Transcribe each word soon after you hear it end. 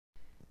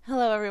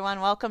Hello,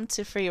 everyone. Welcome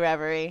to Free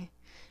Reverie,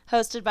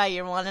 hosted by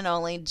your one and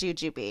only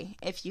Jujubee.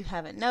 If you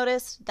haven't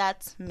noticed,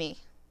 that's me.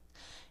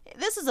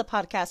 This is a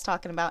podcast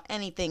talking about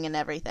anything and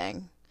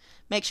everything.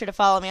 Make sure to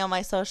follow me on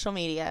my social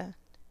media.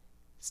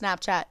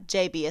 Snapchat,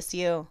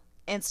 JBSU,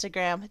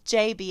 Instagram,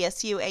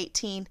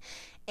 JBSU18,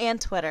 and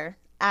Twitter,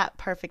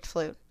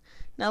 @PerfectFlute.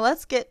 Now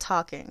let's get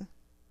talking.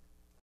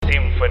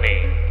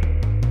 Symphony.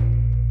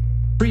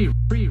 Free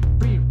Reverie.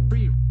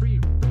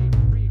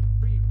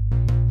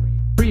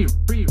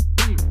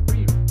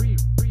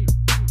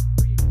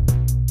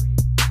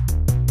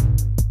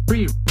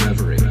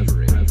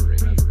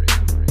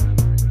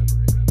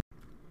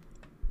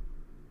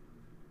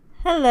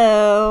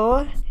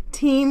 Hello,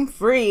 Team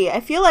Free. I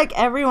feel like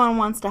everyone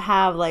wants to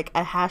have like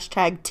a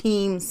hashtag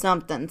team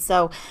something.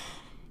 So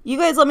you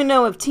guys let me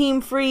know if Team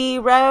Free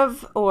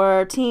Rev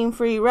or Team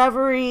Free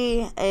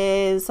Reverie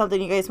is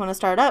something you guys want to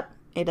start up.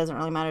 It doesn't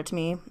really matter to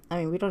me. I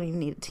mean, we don't even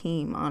need a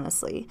team,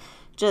 honestly.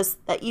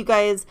 Just that you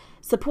guys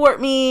support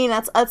me.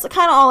 That's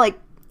kind of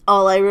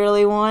all I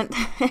really want.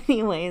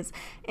 Anyways,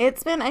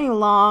 it's been a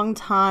long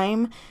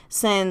time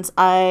since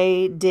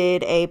I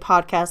did a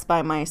podcast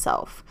by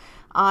myself.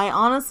 I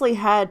honestly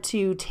had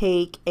to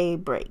take a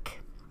break.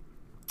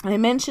 I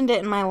mentioned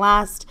it in my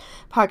last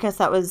podcast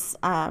that was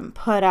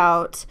put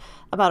out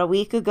about a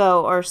week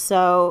ago or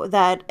so,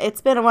 that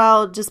it's been a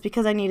while just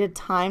because I needed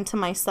time to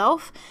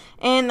myself,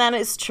 and that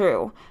is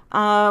true.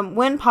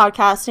 When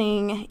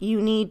podcasting, you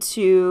need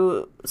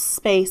to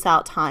space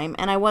out time,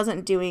 and I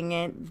wasn't doing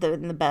it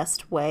in the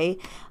best way.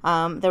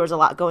 There was a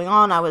lot going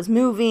on. I was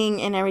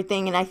moving and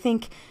everything, and I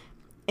think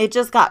it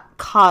just got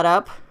caught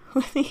up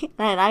with me,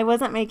 and I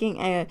wasn't making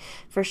a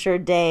for sure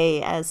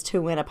day as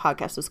to when a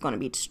podcast was going to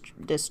be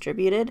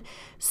distributed.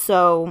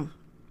 So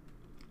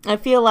I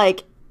feel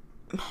like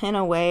in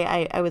a way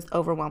I was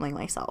overwhelming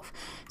myself.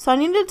 So I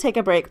needed to take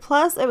a break.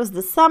 Plus it was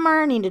the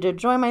summer, needed to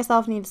enjoy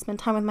myself, needed to spend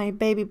time with my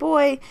baby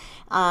boy.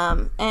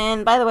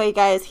 And by the way,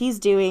 guys, he's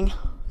doing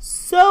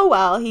so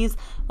well. He's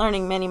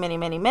learning many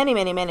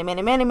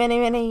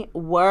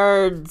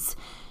words.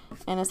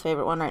 And his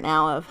favorite one right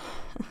now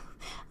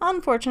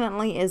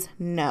unfortunately is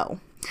no.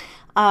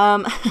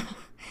 So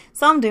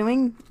I'm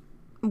doing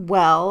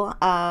well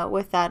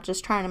with that,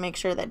 just trying to make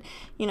sure that,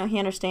 he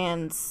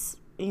understands,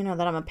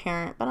 that I'm a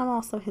parent, but I'm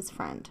also his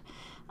friend.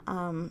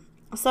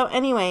 So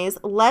anyways,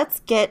 let's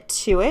get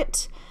to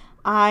it.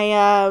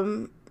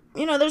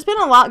 There's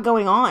been a lot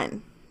going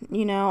on.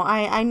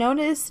 I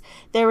noticed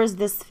there was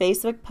this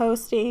Facebook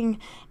posting,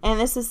 and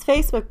this is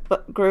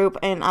Facebook group,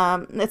 and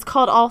it's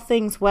called All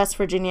Things West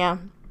Virginia.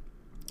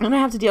 And I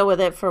have to deal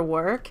with it for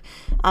work,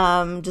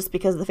 just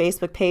because of the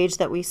Facebook page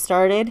that we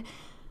started.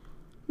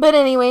 But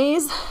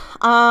anyways,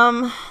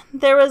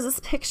 there was this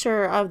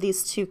picture of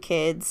these two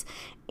kids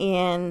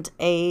and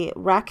a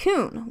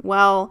raccoon.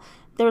 Well,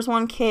 there was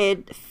one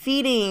kid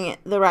feeding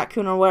the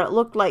raccoon, or what it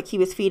looked like he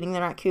was feeding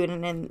the raccoon,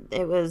 and then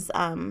it was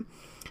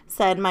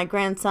said, "My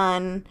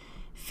grandson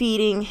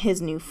feeding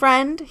his new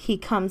friend. He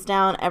comes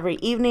down every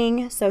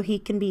evening so he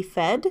can be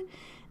fed.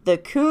 The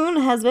coon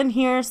has been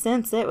here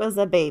since it was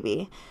a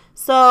baby."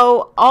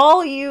 So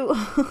all you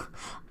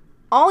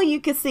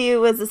could see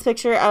was this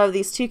picture of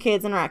these two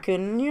kids and a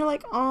raccoon, and you're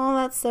like, "Oh,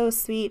 that's so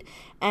sweet."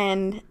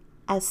 And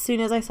as soon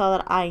as I saw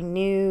that, I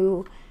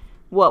knew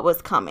what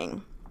was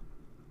coming.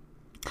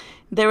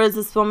 There was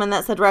this woman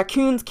that said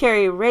raccoons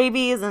carry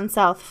rabies in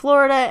South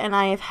Florida, and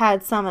I have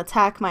had some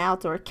attack my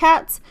outdoor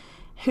cats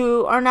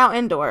who are now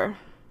indoor.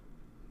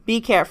 Be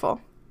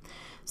careful.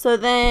 So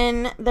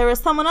then there was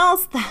someone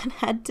else that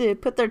had to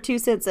put their 2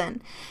 cents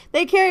in.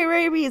 They carry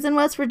rabies in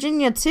West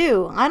Virginia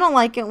too. I don't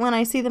like it when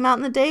I see them out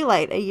in the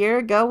daylight. A year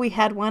ago, we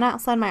had one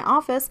outside my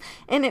office,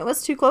 and it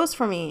was too close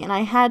for me, and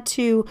I had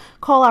to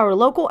call our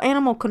local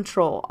animal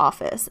control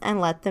office and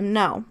let them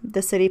know.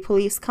 The city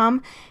police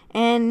come,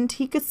 and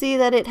he could see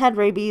that it had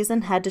rabies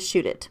and had to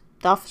shoot it.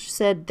 The officer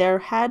said there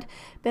had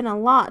been a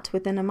lot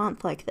within a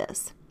month like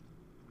this.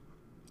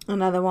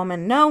 Another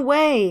woman, "No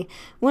way,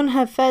 wouldn't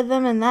have fed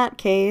them in that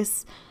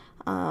case,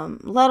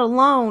 let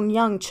alone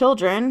young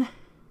children."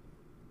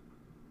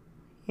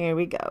 Here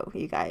we go,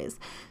 you guys.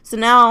 So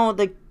now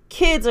the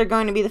kids are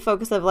going to be the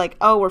focus of like,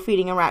 "Oh, we're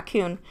feeding a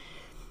raccoon."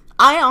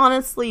 I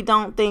honestly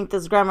don't think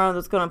this grandmother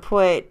was going to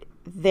put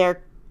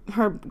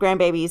her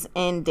grandbabies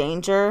in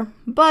danger,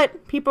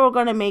 but people are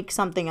going to make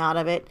something out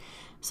of it.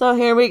 So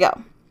here we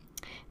go.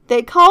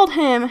 They called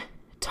him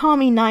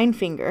Tommy Nine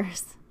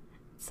Fingers.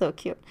 So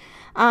cute.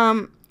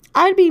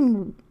 I'd be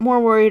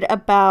more worried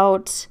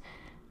about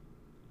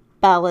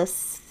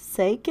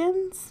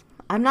Balisakins.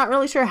 I'm not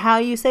really sure how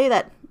you say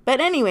that. But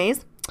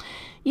anyways,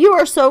 you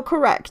are so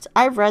correct.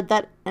 I've read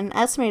that an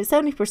estimated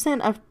 70%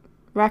 of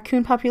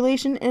raccoon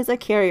population is a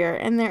carrier,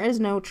 and there is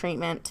no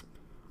treatment.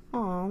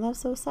 Oh,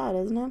 that's so sad,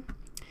 isn't it?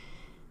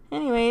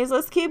 Anyways,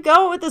 let's keep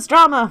going with this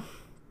drama.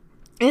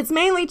 It's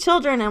mainly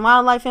children and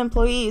wildlife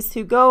employees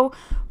who go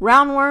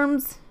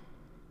roundworms.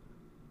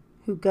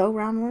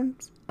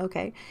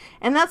 Okay.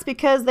 And that's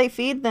because they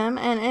feed them,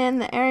 and in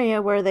the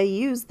area where they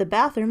use the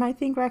bathroom, I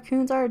think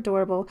raccoons are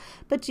adorable,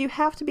 but you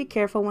have to be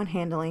careful when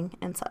handling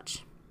and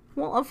such.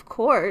 Well, of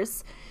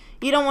course.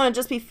 You don't want to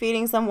just be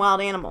feeding some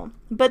wild animal.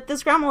 But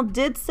this grandma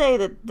did say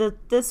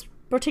that this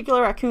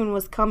particular raccoon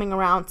was coming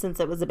around since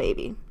it was a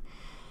baby.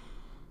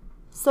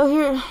 So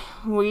here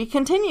we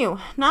continue.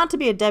 Not to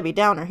be a Debbie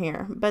Downer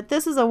here, but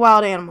this is a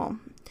wild animal.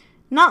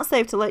 Not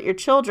safe to let your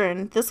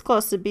children this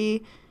close to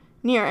be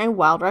near a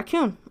wild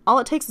raccoon. All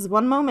it takes is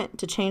one moment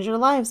to change their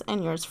lives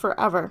and yours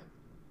forever.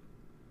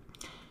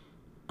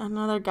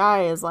 Another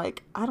guy is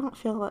like, I don't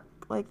feel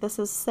like this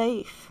is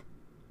safe.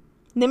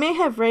 They may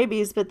have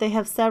rabies, but they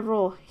have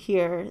several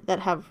here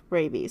that have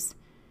rabies.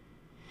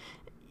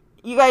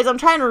 You guys, I'm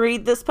trying to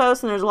read this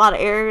post and there's a lot of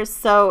errors,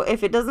 so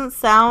if it doesn't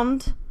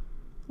sound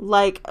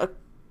like a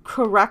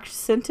correct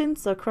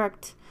sentence,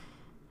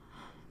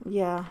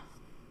 yeah,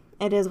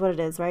 it is what it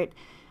is, right?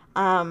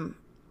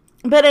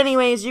 But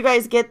anyways, you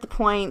guys get the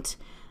point.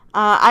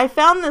 I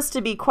found this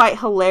to be quite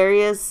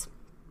hilarious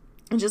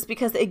just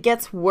because it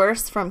gets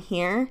worse from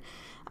here.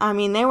 I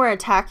mean, they were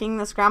attacking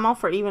this grandma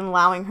for even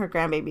allowing her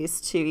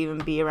grandbabies to even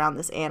be around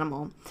this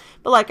animal.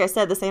 But like I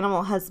said, this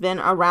animal has been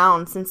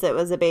around since it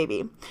was a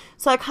baby.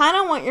 So I kind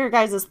of want your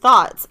guys'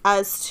 thoughts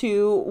as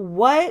to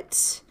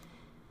what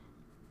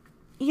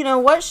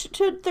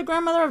should the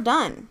grandmother have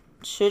done?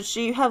 Should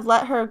she have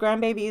let her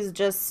grandbabies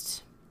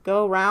just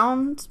go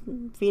around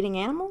feeding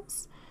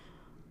animals?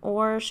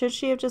 Or should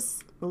she have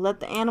just let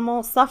the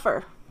animal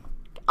suffer?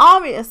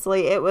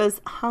 Obviously, it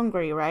was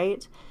hungry,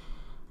 right?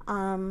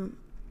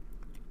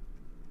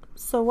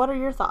 So what are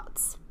your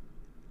thoughts?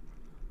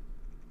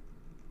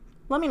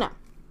 Let me know.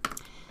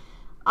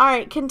 All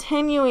right,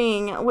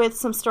 continuing with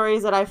some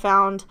stories that I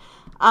found.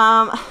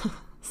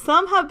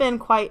 Some have been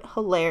quite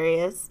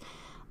hilarious.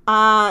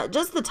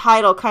 Just the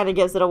title kind of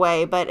gives it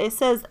away, but it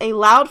says, a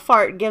loud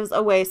fart gives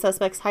away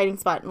suspect's hiding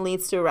spot and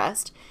leads to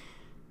arrest.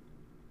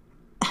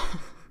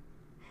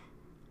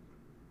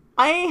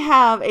 I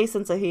have a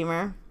sense of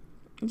humor,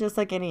 just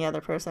like any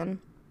other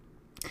person.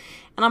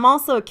 And I'm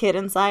also a kid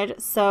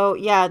inside, so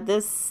yeah,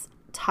 this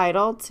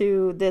title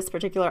to this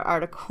particular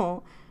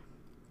article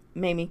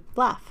made me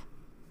laugh.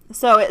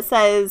 So it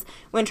says,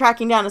 when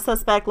tracking down a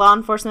suspect, law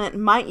enforcement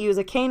might use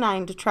a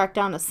canine to track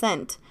down a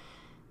scent.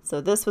 So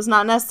this was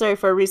not necessary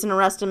for a recent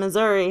arrest in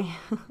Missouri.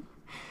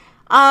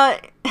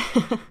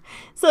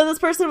 So this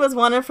person was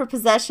wanted for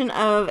possession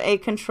of a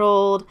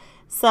controlled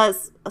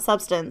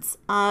substance,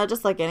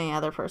 just like any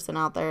other person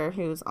out there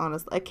who's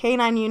honest. A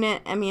canine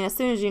unit, I mean, as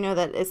soon as you know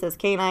that it says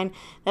canine,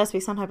 there has to be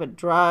some type of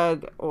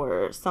drug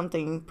or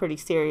something pretty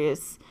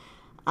serious.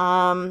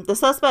 The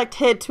suspect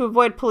hid to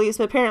avoid police,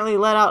 but apparently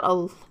let out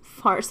a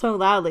fart so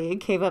loudly it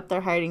gave up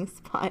their hiding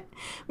spot.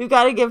 We've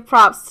got to give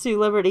props to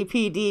Liberty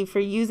PD for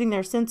using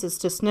their senses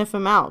to sniff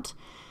him out.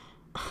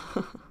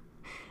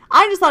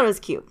 I just thought it was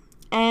cute.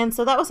 And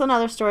so that was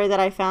another story that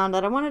I found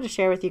that I wanted to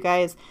share with you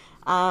guys.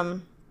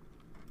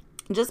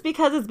 Just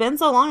because it's been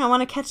so long, I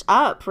want to catch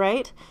up,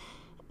 right?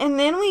 And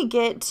then we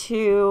get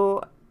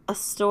to a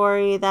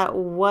story that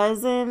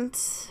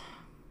wasn't...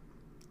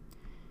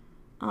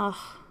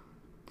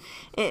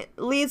 It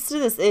leads to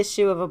this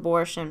issue of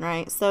abortion,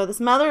 right? So this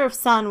mother of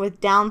son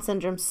with Down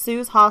syndrome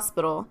sues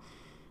hospital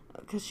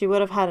because she would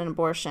have had an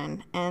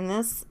abortion. And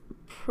this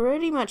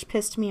pretty much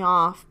pissed me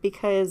off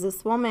because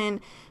this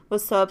woman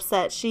was so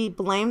upset. She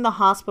blamed the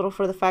hospital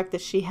for the fact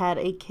that she had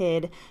a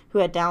kid who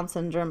had Down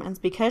syndrome. And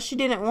because she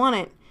didn't want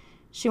it,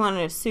 she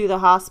wanted to sue the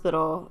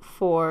hospital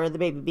for the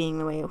baby being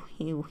the way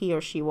he or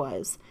she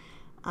was.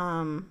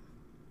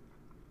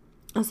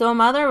 So a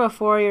mother of a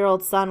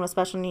 4-year-old son with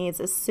special needs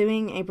is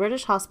suing a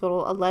British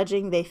hospital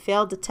alleging they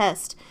failed to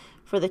test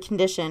for the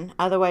condition.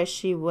 Otherwise,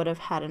 she would have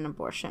had an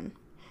abortion.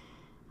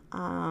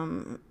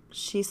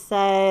 She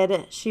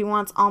said she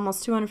wants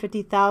almost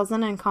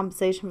 $250,000 in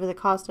compensation for the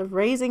cost of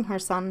raising her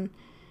son,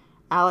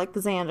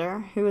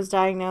 Alexander, who was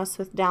diagnosed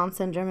with Down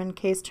syndrome in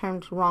case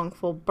termed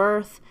wrongful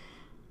birth.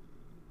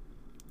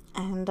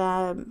 And,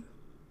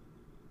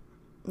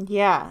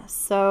 yeah,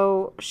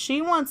 so she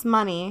wants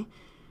money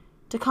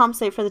to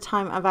compensate for the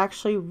time of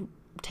actually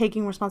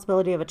taking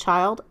responsibility of a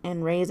child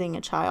and raising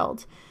a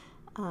child.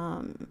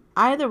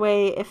 Either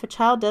way, if a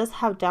child does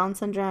have Down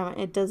syndrome,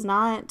 it does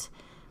not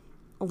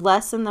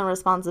lessen the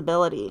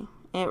responsibility.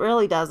 It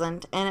really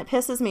doesn't. And it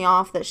pisses me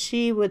off that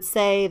she would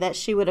say that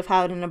she would have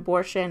had an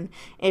abortion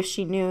if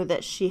she knew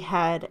that she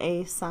had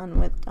a son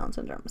with Down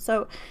syndrome.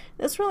 So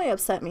this really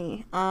upset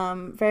me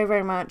very,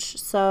 very much.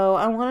 So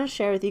I want to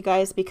share with you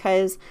guys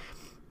because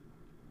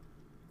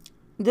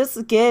this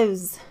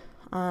gives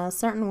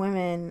certain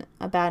women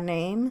a bad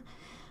name.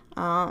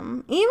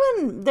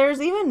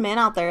 There's even men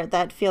out there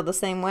that feel the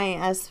same way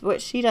as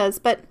what she does.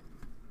 But,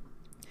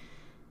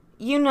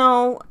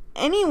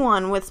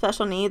 anyone with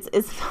special needs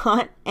is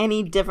not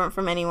any different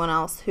from anyone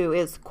else who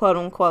is quote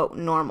unquote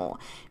normal.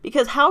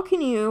 Because how can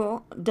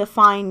you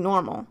define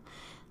normal?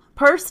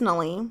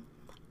 Personally,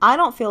 I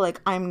don't feel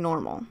like I'm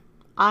normal.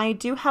 I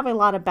do have a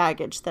lot of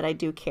baggage that I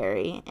do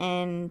carry,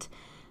 and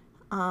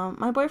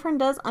my boyfriend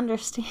does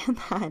understand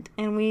that,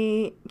 and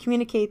we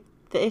communicate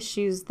the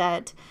issues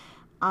that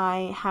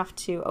I have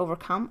to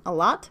overcome a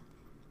lot.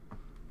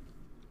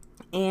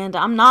 And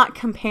I'm not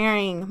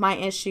comparing my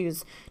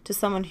issues to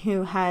someone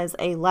who has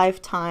a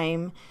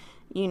lifetime,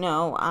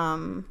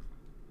 not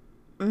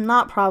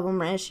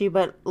problem or issue,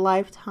 but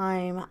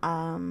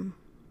lifetime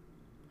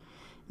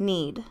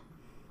need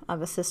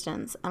of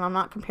assistance. And I'm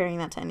not comparing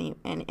that to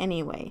in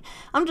any way.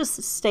 I'm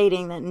just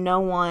stating that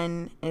no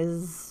one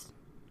is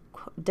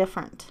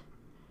different.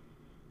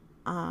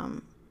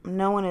 No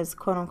one is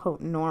quote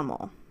unquote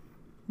normal.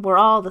 We're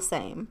all the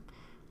same.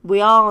 We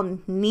all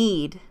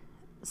need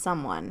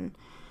someone,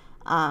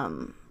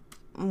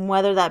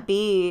 whether that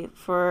be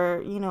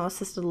for,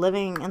 assisted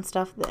living and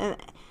stuff.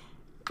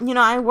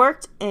 I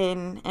worked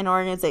in an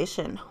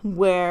organization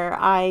where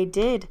I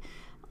did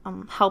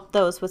help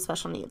those with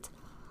special needs.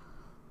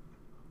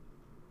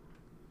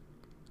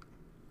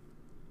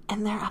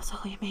 And they're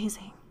absolutely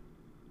amazing.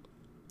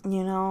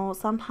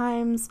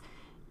 Sometimes,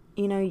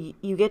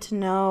 you get to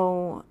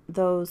know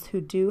those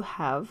who do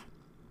have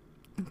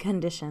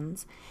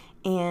conditions,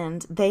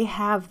 and they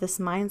have this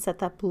mindset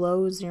that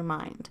blows your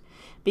mind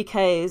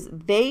because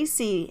they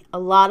see a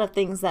lot of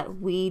things that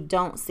we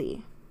don't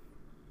see.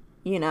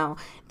 Those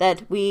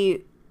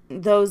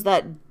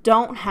that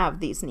don't have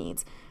these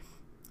needs,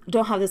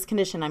 don't have this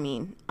condition, I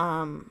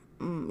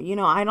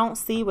don't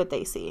see what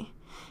they see.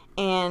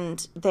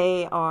 And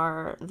they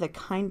are the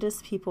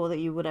kindest people that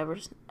you would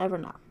ever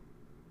know.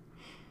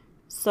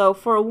 So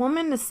for a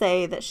woman to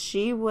say that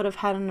she would have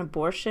had an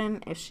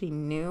abortion if she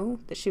knew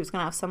that she was going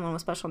to have someone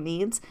with special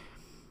needs,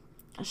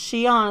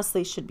 she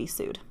honestly should be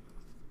sued.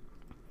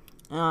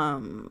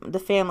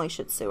 The family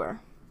should sue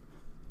her,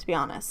 to be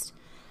honest.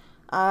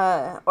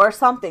 Or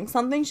something.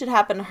 Something should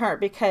happen to her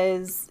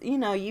because, you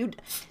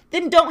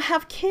then don't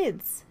have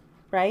kids,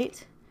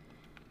 right?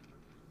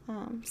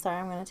 Sorry,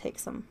 I'm going to take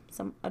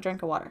a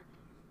drink of water.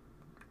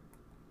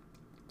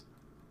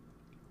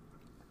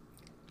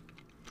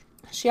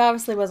 She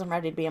obviously wasn't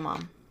ready to be a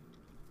mom.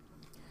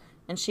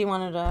 And she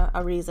wanted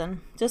a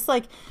reason. Just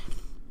like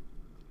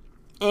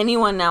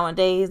anyone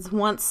nowadays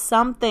wants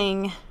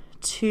something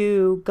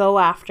to go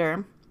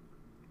after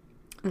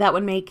that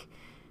would make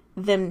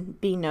them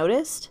be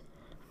noticed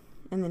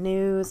in the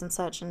news and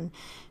such. And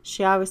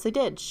she obviously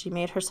did. She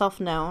made herself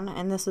known.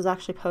 And this was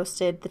actually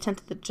posted the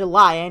 10th of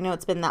July. I know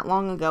it's been that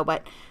long ago,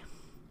 but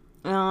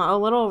a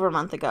little over a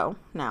month ago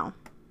now.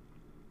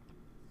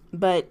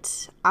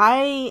 But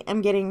I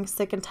am getting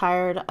sick and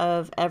tired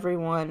of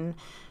everyone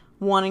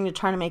wanting to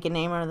try to make a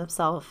name for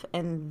themselves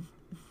in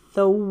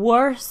the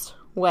worst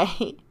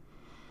way.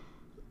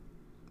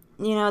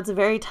 It's a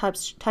very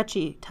touchy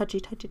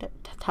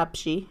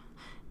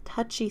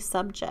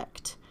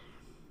subject.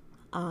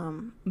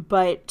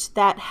 But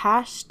that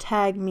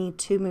hashtag Me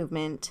Too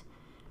movement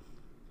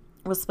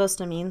was supposed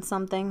to mean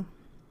something.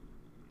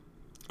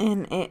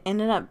 And it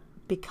ended up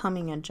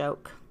becoming a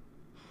joke.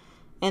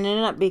 And it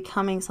ended up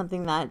becoming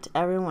something that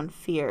everyone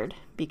feared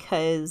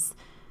because,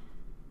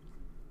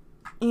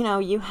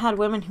 you had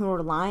women who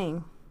were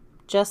lying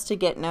just to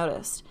get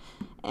noticed.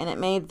 And it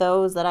made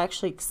those that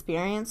actually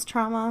experienced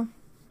trauma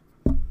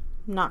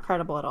not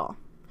credible at all.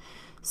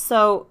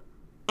 So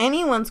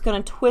anyone's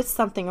going to twist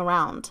something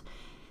around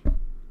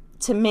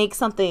to make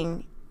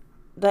something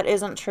that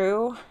isn't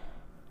true.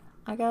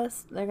 I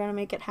guess they're going to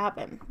make it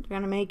happen. They're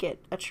going to make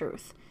it a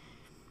truth.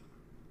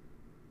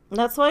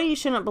 That's why you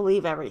shouldn't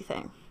believe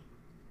everything.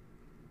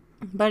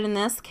 But in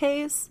this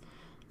case,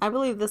 I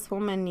believe this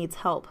woman needs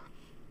help.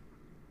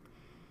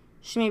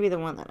 She may be the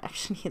one that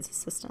actually needs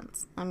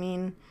assistance.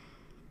 Come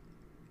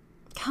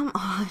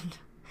on.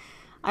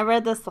 I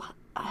read this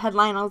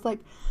headline. I was like,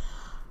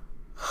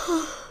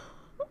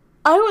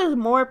 I was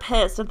more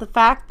pissed at the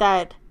fact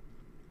that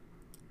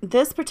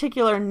this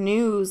particular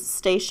news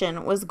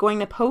station was going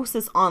to post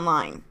this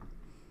online.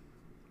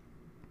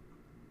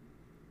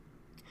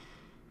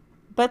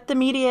 But the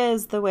media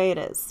is the way it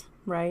is,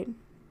 right?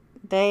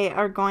 They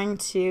are going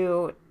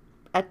to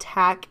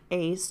attack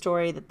a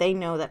story that they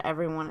know that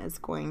everyone is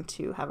going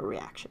to have a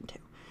reaction to.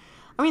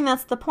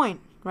 That's the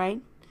point,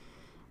 right?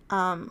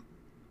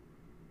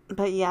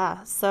 But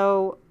yeah,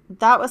 so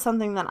that was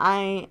something that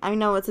I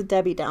know it's a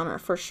Debbie Downer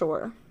for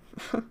sure.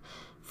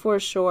 For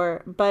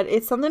sure. But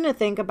it's something to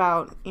think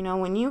about.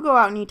 When you go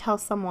out and you tell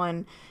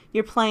someone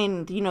you're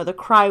playing, the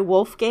cry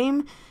wolf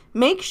game,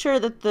 make sure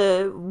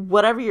that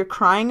whatever you're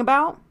crying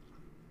about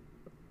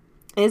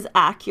is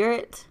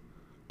accurate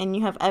and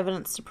you have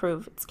evidence to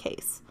prove its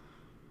case.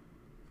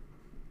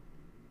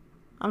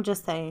 I'm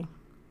just saying.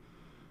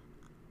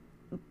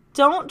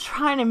 Don't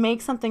try to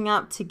make something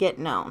up to get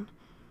known.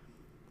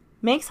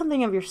 Make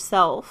something of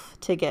yourself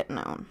to get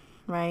known,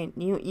 right?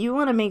 You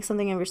want to make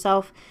something of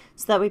yourself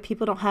so that way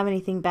people don't have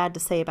anything bad to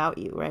say about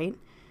you, right?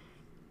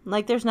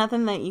 Like, there's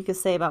nothing that you could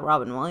say about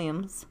Robin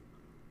Williams.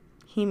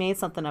 He made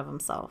something of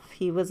himself.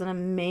 He was an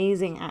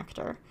amazing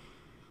actor.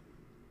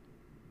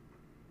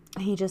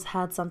 He just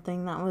had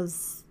something that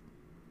was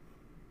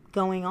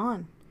going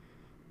on.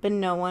 But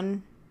no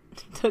one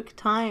took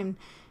time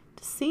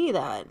to see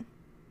that.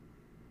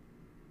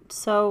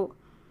 So,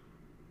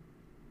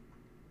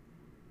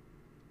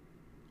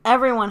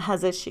 everyone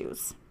has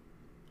issues.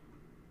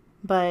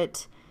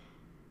 But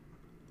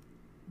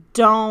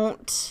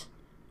don't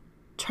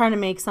try to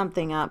make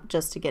something up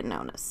just to get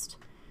noticed.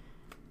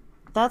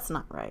 That's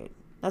not right.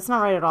 That's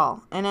not right at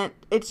all. And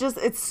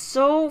it's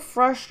so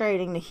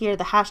frustrating to hear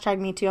the hashtag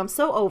Me Too. I'm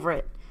so over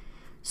it.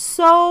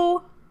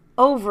 So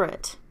over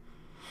it.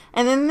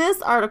 And then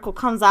this article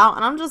comes out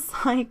and I'm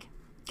just like,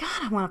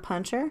 God, I want to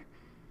punch her.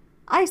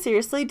 I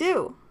seriously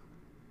do.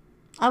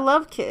 I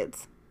love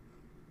kids.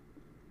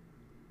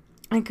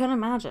 I couldn't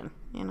imagine,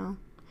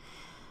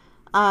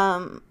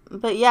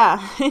 But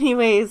yeah,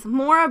 anyways,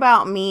 more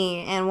about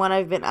me and what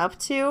I've been up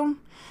to.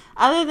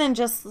 Other than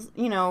just,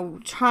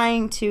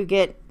 trying to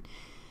get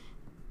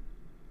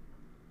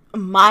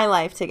my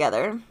life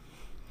together.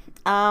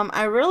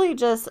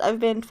 I've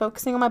been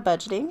focusing on my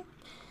budgeting.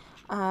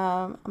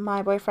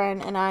 My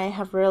boyfriend and I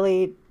have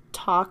really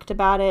talked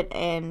about it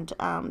and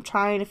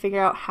trying to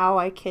figure out how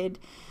I could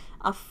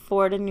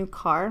afford a new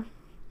car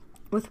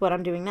with what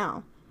I'm doing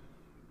now.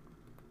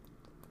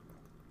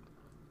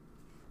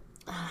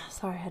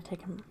 Sorry, I had to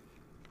take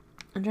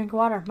a drink of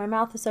water. My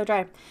mouth is so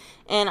dry.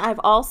 And I've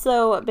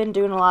also been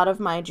doing a lot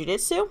of my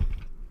jiu-jitsu.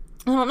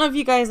 I don't know if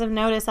you guys have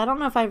noticed. I don't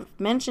know if I've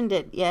mentioned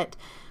it yet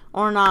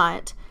or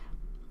not.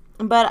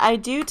 But I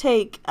do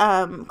take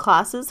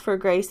classes for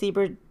Gracie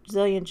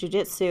Brazilian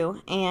Jiu-Jitsu.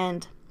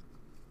 And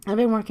I've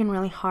been working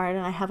really hard.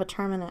 And I have a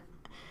tournament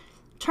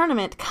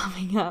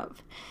coming up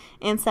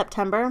in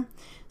September.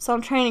 So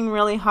I'm training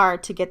really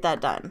hard to get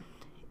that done.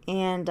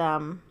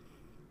 And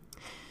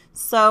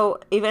so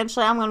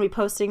eventually I'm going to be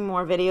posting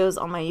more videos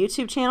on my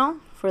YouTube channel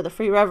for the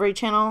Free Reverie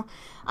channel.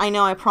 I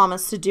know I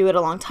promised to do it a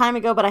long time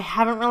ago, but I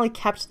haven't really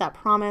kept that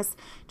promise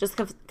just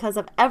because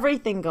of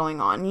everything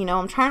going on.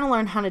 I'm trying to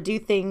learn how to do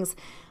things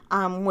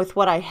with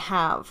what I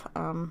have,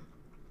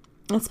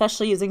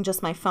 especially using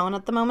just my phone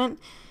at the moment.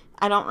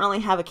 I don't really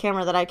have a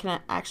camera that I can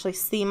actually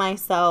see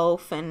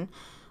myself and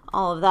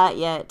all of that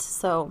yet,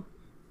 so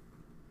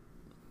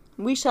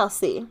we shall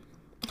see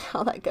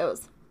how that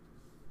goes.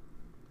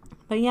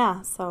 But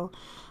yeah, so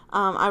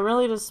I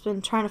really just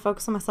been trying to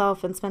focus on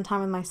myself and spend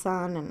time with my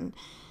son and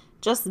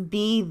just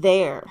be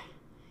there,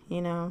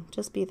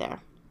 just be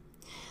there.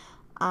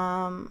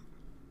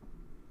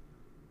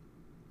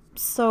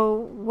 So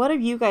what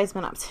have you guys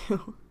been up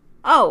to?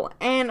 Oh,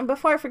 and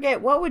before I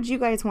forget, what would you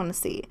guys want to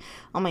see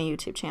on my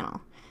YouTube channel?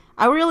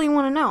 I really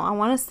want to know. I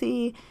want to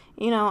see,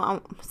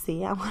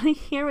 I want to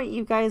hear what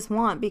you guys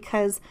want,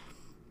 because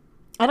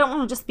I don't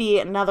want to just be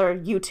another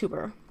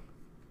YouTuber.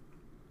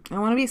 I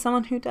want to be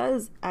someone who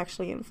does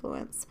actually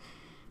influence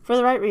for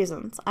the right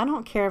reasons. I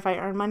don't care if I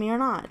earn money or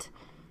not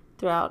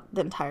throughout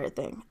the entire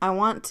thing. I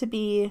want to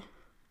be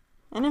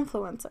an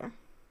influencer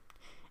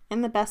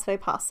in the best way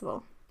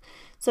possible.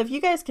 So if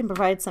you guys can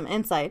provide some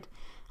insight,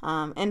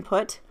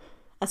 input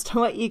as to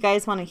what you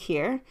guys want to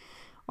hear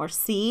or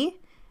see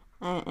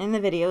in the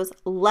videos,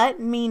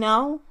 let me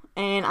know.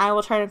 And I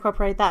will try to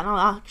incorporate that, and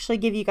I'll actually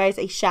give you guys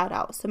a shout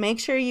out. So make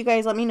sure you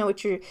guys let me know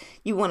what you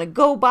want to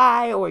go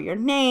by, or your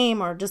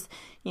name, or just,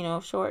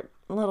 short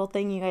little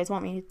thing you guys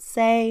want me to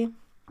say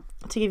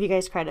to give you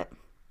guys credit.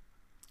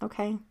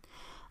 Okay?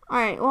 All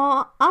right.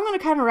 Well, I'm going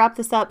to kind of wrap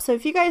this up. So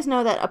if you guys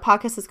know that a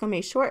podcast is going to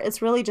be short,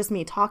 it's really just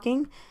me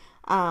talking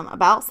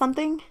about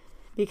something,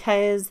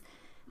 because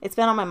it's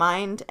been on my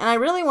mind. And I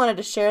really wanted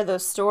to share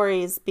those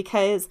stories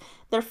because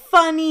they're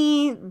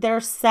funny,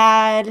 they're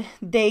sad,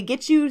 they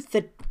get you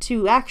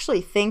to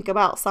actually think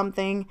about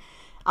something.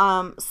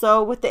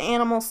 So with the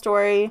animal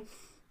story,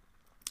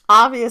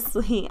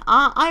 obviously,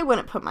 I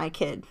wouldn't put my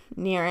kid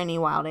near any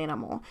wild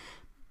animal.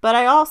 But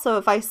I also,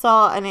 if I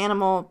saw an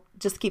animal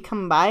just keep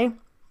coming by,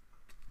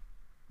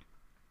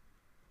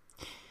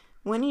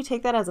 wouldn't you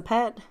take that as a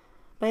pet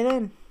by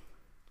then?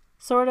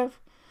 Sort of.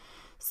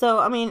 So,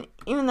 I mean,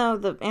 even though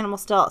the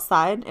animal's still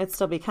outside, it'd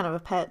still be kind of a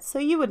pet. So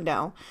you would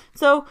know.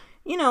 So,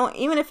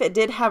 even if it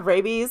did have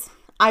rabies,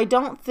 I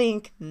don't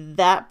think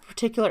that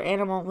particular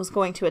animal was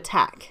going to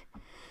attack.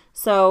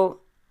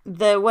 So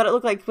what it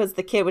looked like was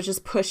the kid was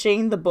just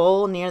pushing the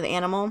bull near the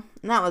animal,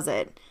 and that was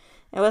it.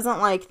 It wasn't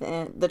like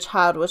the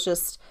child was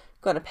just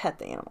going to pet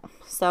the animal.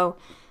 So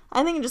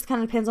I think it just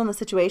kind of depends on the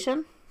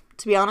situation,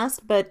 to be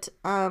honest. But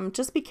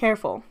just be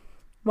careful.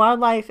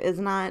 Wildlife is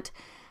not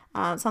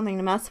something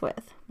to mess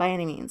with by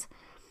any means.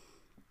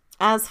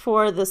 As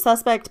for the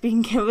suspect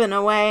being given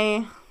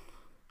away,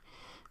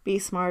 be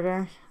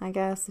smarter, I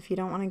guess, if you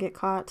don't want to get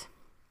caught.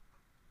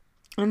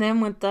 And then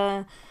with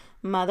the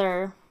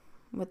mother,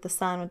 with the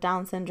son with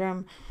Down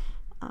syndrome,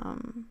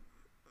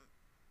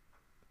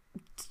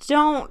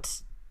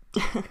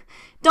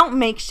 don't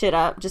make shit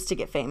up just to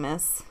get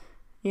famous,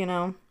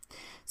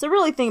 So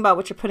really think about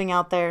what you're putting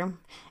out there,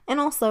 and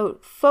also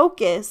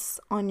focus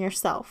on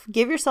yourself.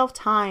 Give yourself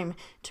time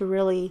to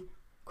really,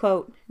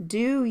 quote,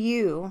 do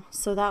you,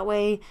 so that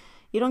way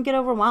you don't get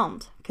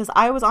overwhelmed. Because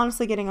I was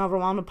honestly getting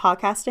overwhelmed with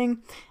podcasting,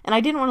 and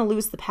I didn't want to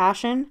lose the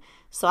passion,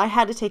 so I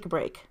had to take a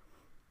break.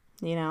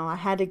 I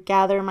had to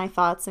gather my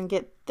thoughts and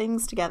get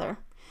things together.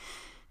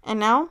 And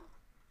now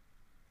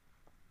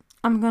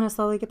I'm going to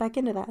slowly get back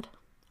into that.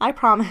 I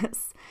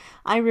promise.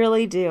 I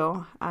really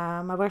do.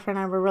 My boyfriend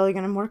and I were really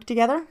going to work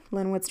together.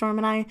 Lynn Woodstorm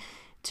and I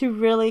to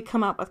really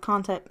come up with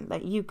content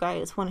that you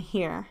guys want to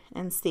hear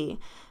and see.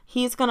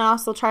 He's going to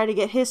also try to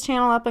get his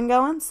channel up and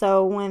going.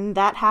 So when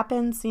that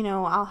happens, you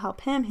know, I'll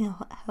help him.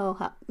 He'll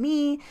help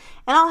me.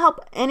 And I'll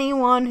help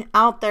anyone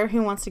out there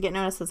who wants to get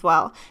noticed as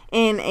well.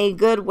 In a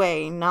good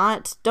way.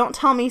 Don't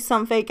tell me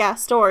some fake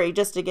ass story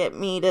just to get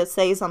me to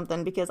say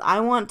something, because I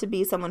want to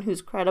be someone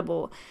who's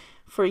credible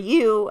for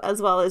you as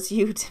well as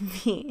you to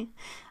me.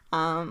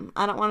 I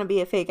don't want to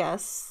be a fake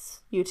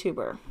ass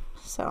YouTuber.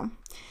 So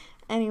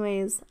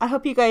anyways, I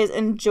hope you guys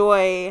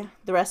enjoy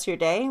the rest of your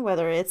day,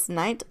 whether it's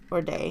night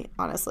or day,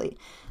 honestly.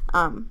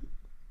 And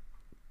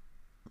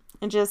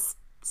just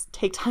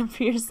take time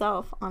for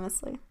yourself,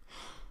 honestly.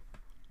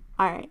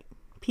 All right.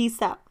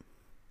 Peace out.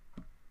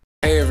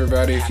 Hey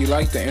everybody, if you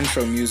like the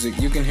intro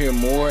music, you can hear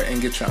more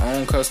and get your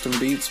own custom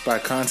beats by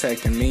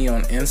contacting me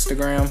on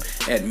Instagram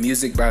at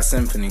Music by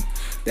Symphony.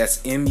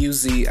 That's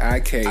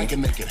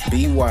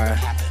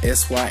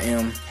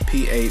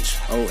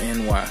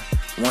MUZIKBYSYMPHONY.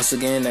 Once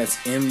again, that's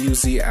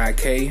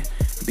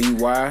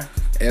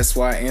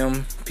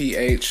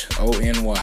MUZIKBYSYMPHONY.